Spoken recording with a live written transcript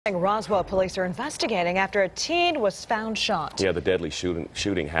Roswell police are investigating after a teen was found shot. Yeah, the deadly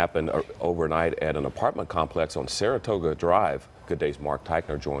shooting happened overnight at an apartment complex on Saratoga Drive. Good Day's Mark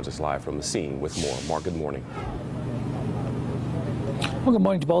Teichner joins us live from the scene with more. Mark, good morning. Well, good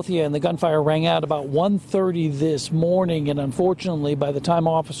morning to both of you. And the gunfire rang out about 1:30 this morning, and unfortunately, by the time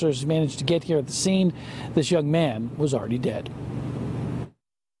officers managed to get here at the scene, this young man was already dead.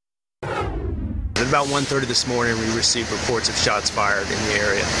 At about 1:30 this morning, we received reports of shots fired in the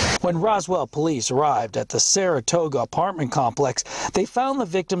area. When Roswell police arrived at the Saratoga apartment complex, they found the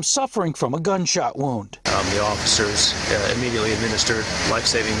victim suffering from a gunshot wound. The officers immediately administered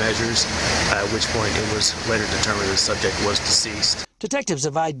life-saving measures, at which point it was later determined the subject was deceased. Detectives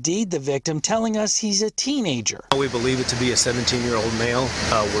have ID'd the victim, telling us he's a teenager. We believe it to be a 17-year-old male.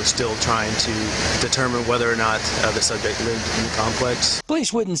 We're still trying to determine whether or not the subject lived in the complex.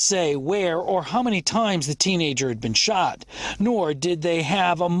 Police wouldn't say where or how many times the teenager had been shot, nor did they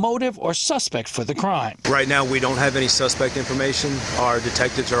have a motive or suspect for the crime. Right now, we don't have any suspect information. Our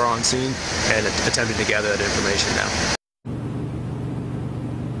detectives are on scene and attempting to gather that information now.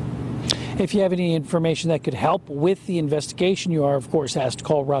 If you have any information that could help with the investigation, you are, of course, asked to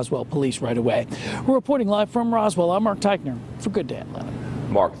call Roswell Police right away. We're reporting live from Roswell. I'm Mark Teichner for Good Day Atlanta.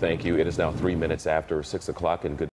 Mark, thank you. It is now 3 minutes after 6 o'clock and good